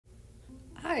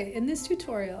Hi, in this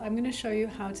tutorial I'm going to show you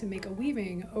how to make a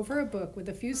weaving over a book with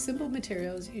a few simple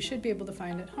materials you should be able to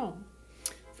find at home.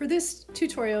 For this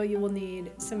tutorial you will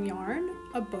need some yarn,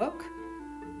 a book,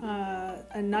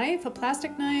 a knife, a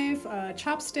plastic knife, a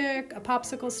chopstick, a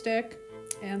popsicle stick,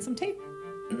 and some tape.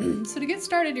 So to get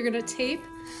started you're going to tape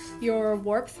your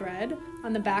warp thread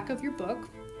on the back of your book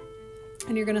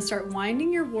and you're going to start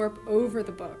winding your warp over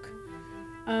the book.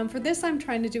 For this I'm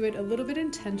trying to do it a little bit in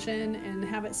tension and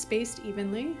have it spaced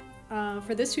evenly.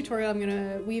 For this tutorial I'm going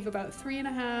to weave about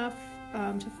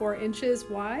 3.5 to 4 inches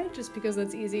wide, just because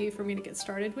that's easy for me to get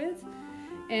started with.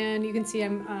 And you can see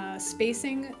I'm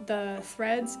spacing the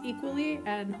threads equally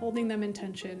and holding them in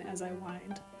tension as I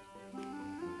wind.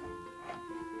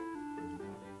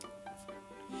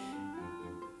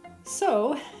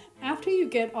 So after you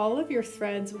get all of your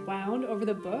threads wound over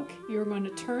the book, you're going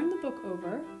to turn the book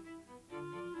over,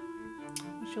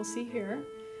 which you'll see here,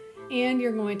 and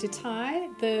you're going to tie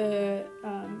the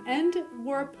end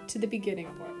warp to the beginning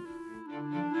warp.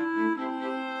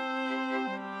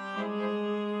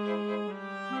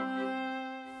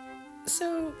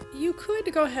 So you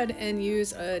could go ahead and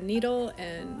use a needle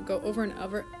and go over and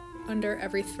over under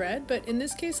every thread, but in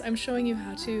this case I'm showing you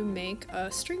how to make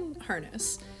a string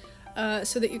harness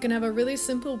so that you can have a really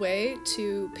simple way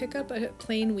to pick up a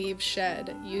plain weave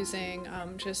shed using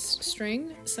just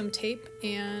string, some tape,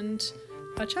 and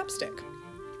a chopstick.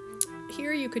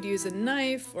 Here you could use a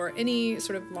knife or any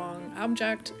sort of long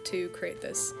object to create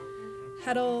this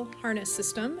heddle harness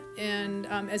system, and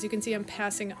as you can see I'm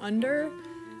passing under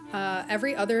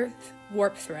every other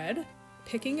warp thread,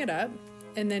 picking it up,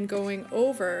 and then going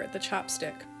over the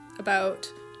chopstick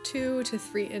about 2 to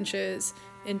 3 inches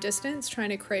in distance, trying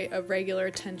to create a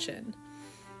regular tension.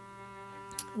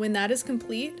 When that is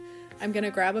complete, I'm going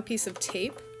to grab a piece of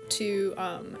tape to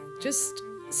just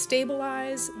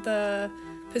stabilize the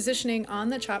positioning on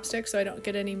the chopstick so I don't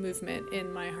get any movement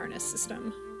in my harness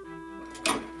system.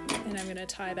 And I'm going to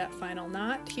tie that final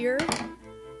knot here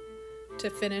to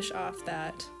finish off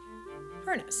that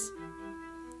harness.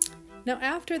 Now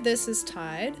after this is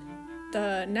tied,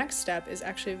 the next step is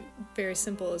actually very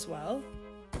simple as well.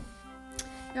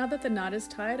 Now that the knot is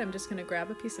tied, I'm just going to grab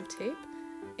a piece of tape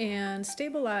and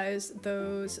stabilize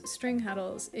those string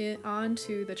heddles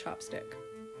onto the chopstick.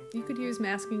 You could use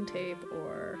masking tape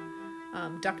or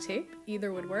duct tape,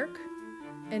 either would work.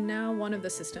 And now one of the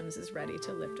systems is ready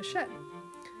to lift a shed.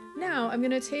 Now I'm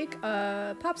going to take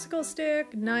a popsicle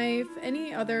stick, knife,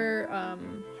 any other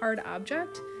hard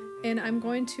object, and I'm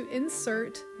going to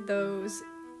insert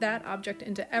that object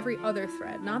into every other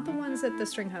thread, not the ones that the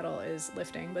string heddle is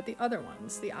lifting, but the other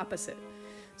ones, the opposite.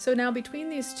 So now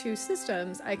between these two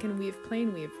systems, I can weave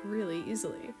plain weave really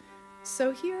easily.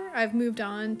 So here I've moved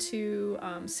on to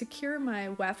secure my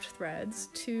weft threads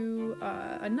to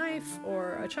a knife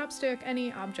or a chopstick,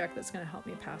 any object that's going to help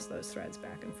me pass those threads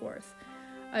back and forth.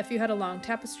 If you had a long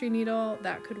tapestry needle,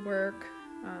 that could work.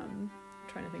 I'm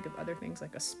trying to think of other things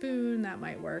like a spoon, that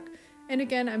might work. And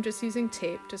again, I'm just using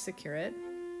tape to secure it.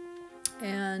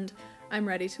 And I'm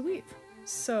ready to weave.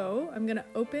 So I'm going to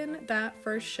open that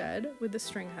first shed with the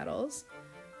string heddles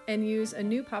and use a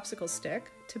new popsicle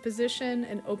stick to position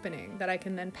an opening that I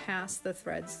can then pass the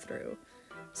threads through.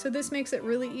 So this makes it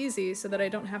really easy so that I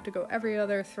don't have to go every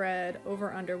other thread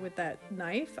over under with that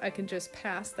knife. I can just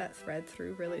pass that thread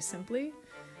through really simply.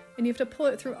 And you have to pull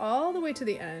it through all the way to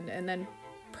the end and then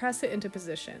press it into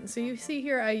position. So you see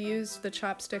here I used the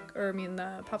chopstick, or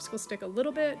the popsicle stick a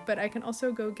little bit, but I can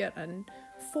also go get a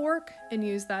fork and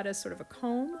use that as sort of a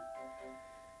comb.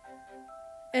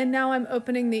 And now I'm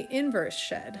opening the inverse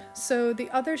shed. So the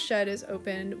other shed is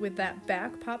opened with that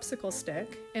back popsicle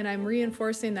stick, and I'm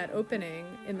reinforcing that opening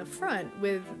in the front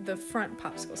with the front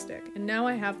popsicle stick. And now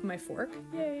I have my fork,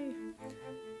 yay!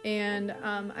 And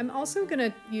I'm also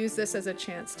gonna use this as a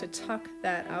chance to tuck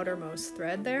that outermost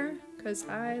thread there, because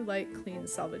I like clean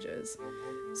selvages.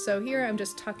 So here I'm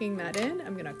just tucking that in,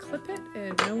 I'm gonna clip it,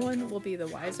 and no one will be the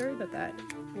wiser that that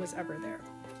was ever there.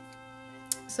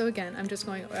 So again, I'm just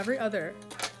going every other.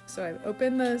 So I've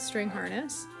opened the string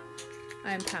harness,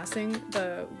 I'm passing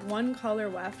the one color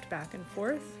weft back and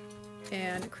forth,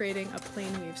 and creating a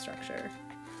plain weave structure.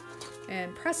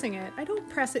 And pressing it, I don't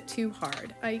press it too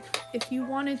hard. If you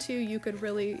wanted to, you could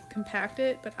really compact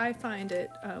it, but I find it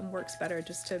works better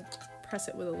just to press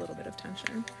it with a little bit of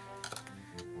tension.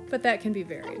 But that can be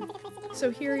varied. So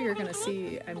here you're going to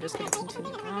see I'm just going to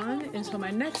continue on until my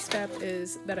next step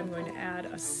is that I'm going to add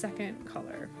a second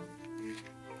color.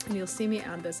 And you'll see me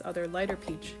add this other lighter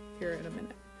peach here in a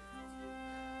minute.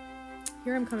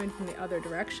 Here I'm coming from the other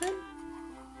direction,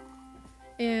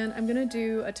 and I'm going to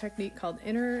do a technique called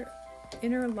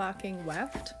interlocking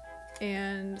weft.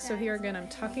 And so here again, I'm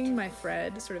tucking my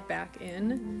thread sort of back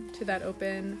in to that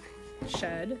open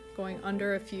shed, going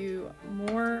under a few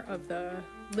more of the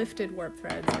lifted warp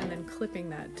threads and then clipping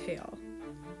that tail.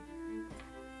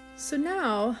 So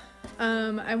now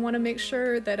I want to make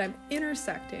sure that I'm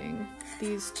intersecting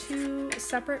these two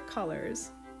separate colors.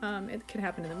 It could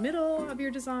happen in the middle of your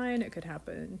design, it could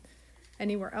happen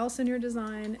anywhere else in your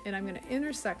design, and I'm going to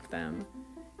intersect them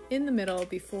in the middle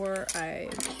before I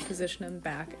position them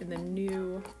back in the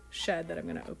new shed that I'm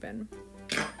going to open.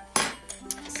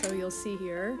 So you'll see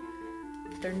here,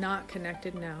 they're not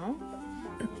connected now,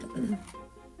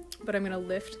 but I'm going to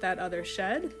lift that other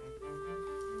shed,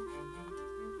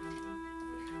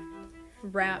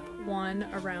 wrap one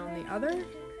around the other,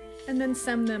 and then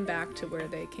send them back to where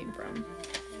they came from.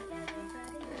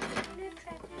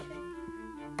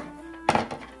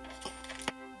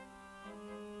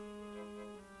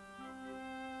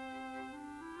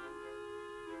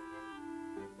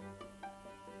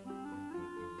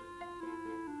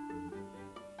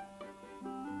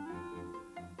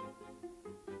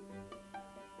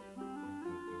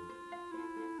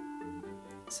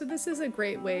 So this is a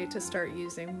great way to start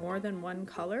using more than one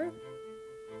color.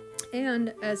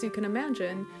 And as you can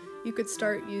imagine, you could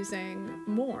start using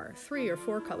more, 3 or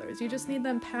 4 colors. You just need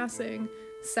them passing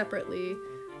separately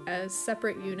as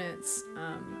separate units,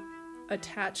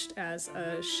 attached as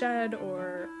a shed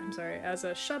or, I'm sorry, as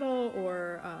a shuttle,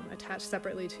 or attached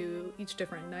separately to each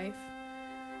different knife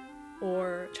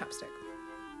or chopstick.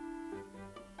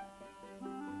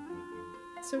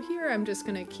 So here I'm just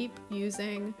going to keep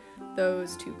using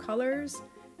those 2 colors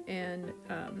and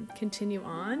continue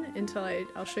on until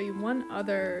I'll show you one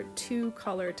other 2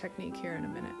 color technique here in a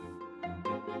minute.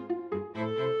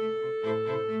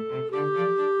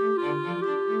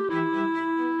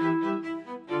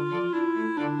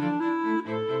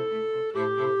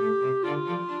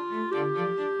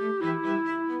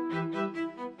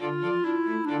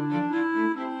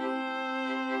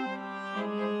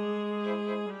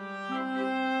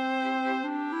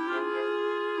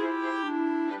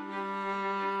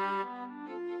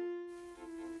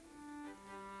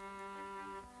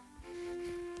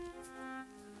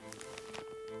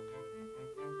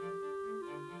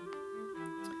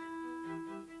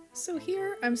 So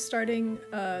here I'm starting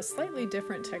a slightly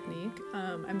different technique.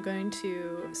 I'm going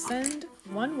to send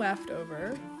one weft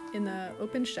over in the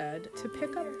open shed to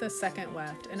pick up the second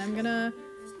weft, and I'm gonna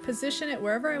position it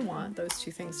wherever I want those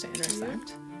 2 things to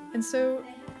intersect. And so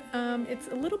it's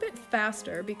a little bit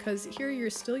faster because here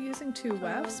you're still using 2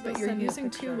 wefts, but you're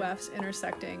using 2 wefts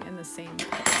intersecting in the same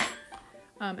pick,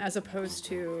 as opposed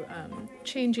to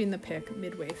changing the pick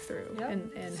midway through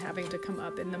and having to come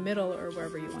up in the middle or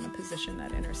wherever you want to position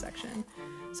that intersection.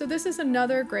 So this is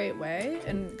another great way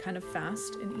and kind of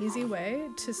fast and easy way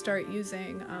to start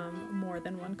using more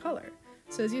than one color.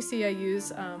 So as you see, I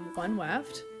use one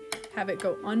weft, have it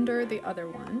go under the other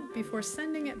one before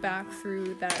sending it back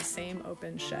through that same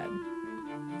open shed.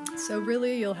 So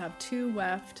really you'll have 2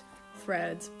 weft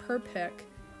threads per pick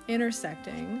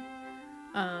intersecting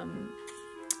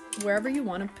wherever you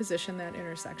want to position that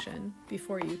intersection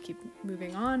before you keep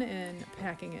moving on and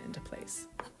packing it into place.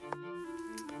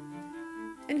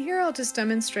 And here I'll just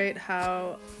demonstrate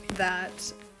how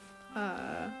that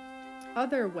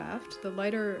other weft, the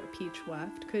lighter peach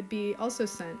weft, could be also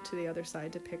sent to the other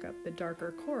side to pick up the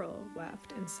darker coral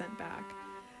weft and sent back.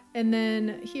 And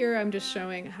then here I'm just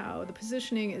showing how the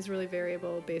positioning is really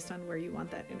variable based on where you want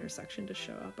that intersection to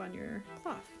show up on your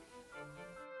cloth.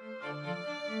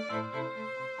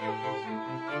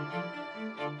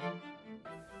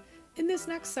 In this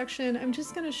next section, I'm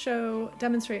just going to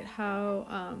demonstrate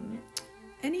how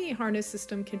any harness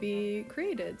system can be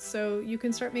created. So you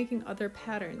can start making other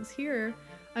patterns. Here,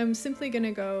 I'm simply going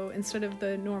to go, instead of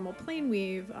the normal plain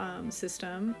weave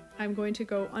system, I'm going to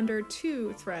go under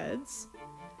 2 threads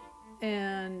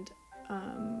and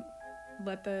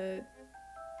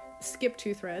skip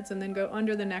 2 threads and then go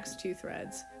under the next 2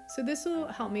 threads. So this will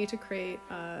help me to create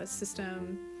a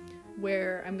system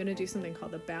where I'm going to do something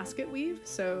called a basket weave.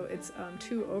 So it's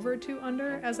 2 over 2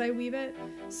 under as I weave it.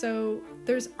 So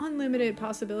there's unlimited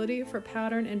possibility for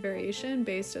pattern and variation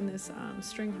based on this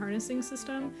string harnessing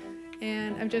system.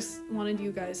 And I just wanted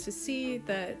you guys to see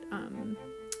that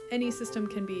any system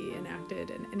can be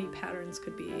enacted and any patterns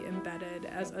could be embedded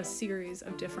as a series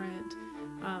of different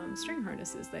string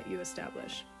harnesses that you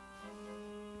establish.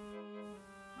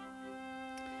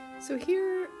 So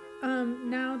here,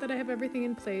 now that I have everything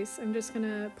in place, I'm just going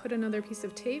to put another piece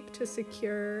of tape to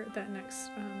secure that next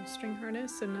string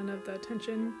harness so none of the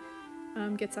tension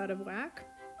gets out of whack.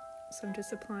 So I'm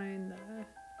just applying the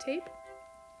tape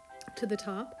to the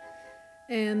top.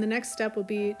 And the next step will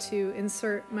be to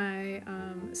insert my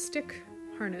stick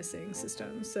harnessing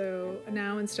system. So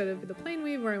now instead of the plain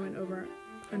weave where I went over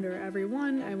under every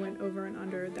one, I went over and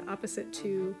under the opposite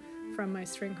two from my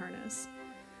string harness.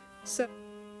 So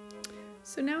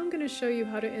now I'm going to show you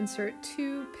how to insert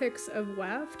 2 picks of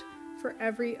weft for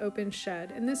every open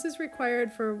shed, and this is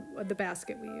required for the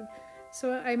basket weave.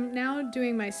 So I'm now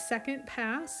doing my second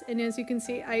pass, and as you can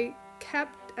see, I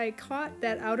caught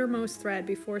that outermost thread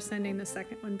before sending the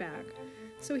second one back.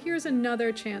 So here's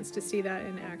another chance to see that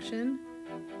in action.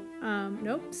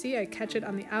 Nope, see, I catch it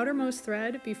on the outermost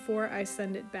thread before I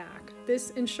send it back.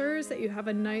 This ensures that you have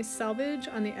a nice selvage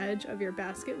on the edge of your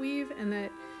basket weave and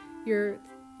that your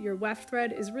weft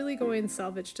thread is really going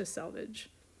selvage to selvage.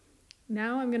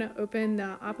 Now I'm going to open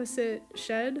the opposite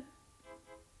shed.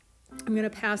 I'm going to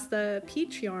pass the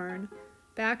peach yarn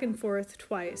back and forth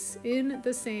twice in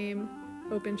the same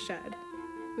open shed.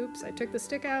 Oops, I took the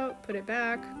stick out, put it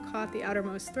back, caught the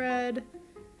outermost thread,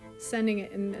 sending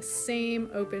it in the same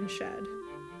open shed.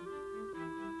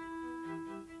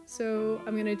 So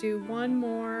I'm going to do one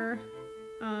more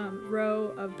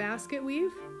row of basket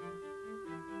weave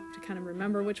to kind of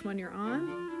remember which one you're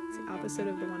on. It's the opposite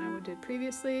of the one I did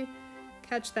previously.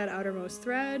 Catch that outermost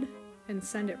thread and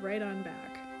send it right on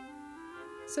back.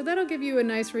 So that'll give you a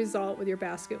nice result with your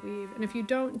basket weave, and if you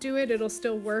don't do it, it'll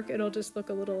still work, it'll just look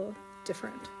a little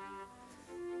different.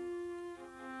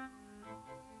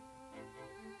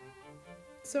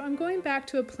 So I'm going back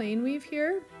to a plain weave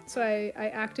here. So I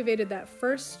activated that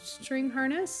first string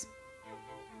harness,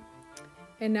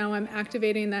 and now I'm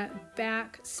activating that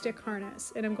back stick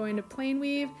harness, and I'm going to plain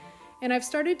weave, and I've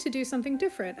started to do something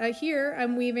different. Here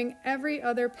I'm weaving every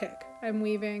other pick. I'm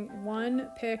weaving 1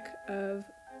 pick of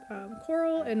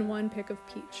coral and 1 pick of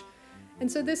peach. And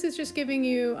so this is just giving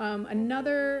you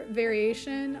another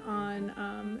variation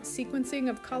on sequencing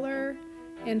of color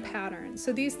and pattern.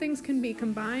 So these things can be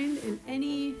combined in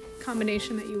any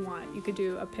combination that you want. You could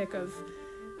do a pick of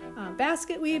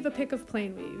basket weave, a pick of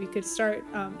plain weave. You could start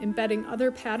embedding other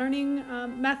patterning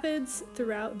methods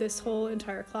throughout this whole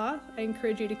entire cloth. I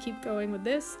encourage you to keep going with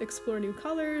this, explore new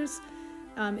colors,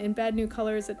 embed new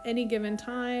colors at any given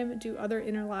time, do other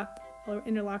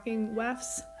interlocking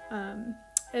wefts.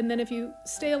 And then if you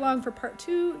stay along for part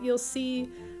 2, you'll see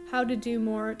how to do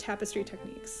more tapestry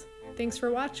techniques. Thanks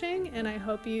for watching, and I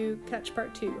hope you catch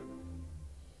part 2.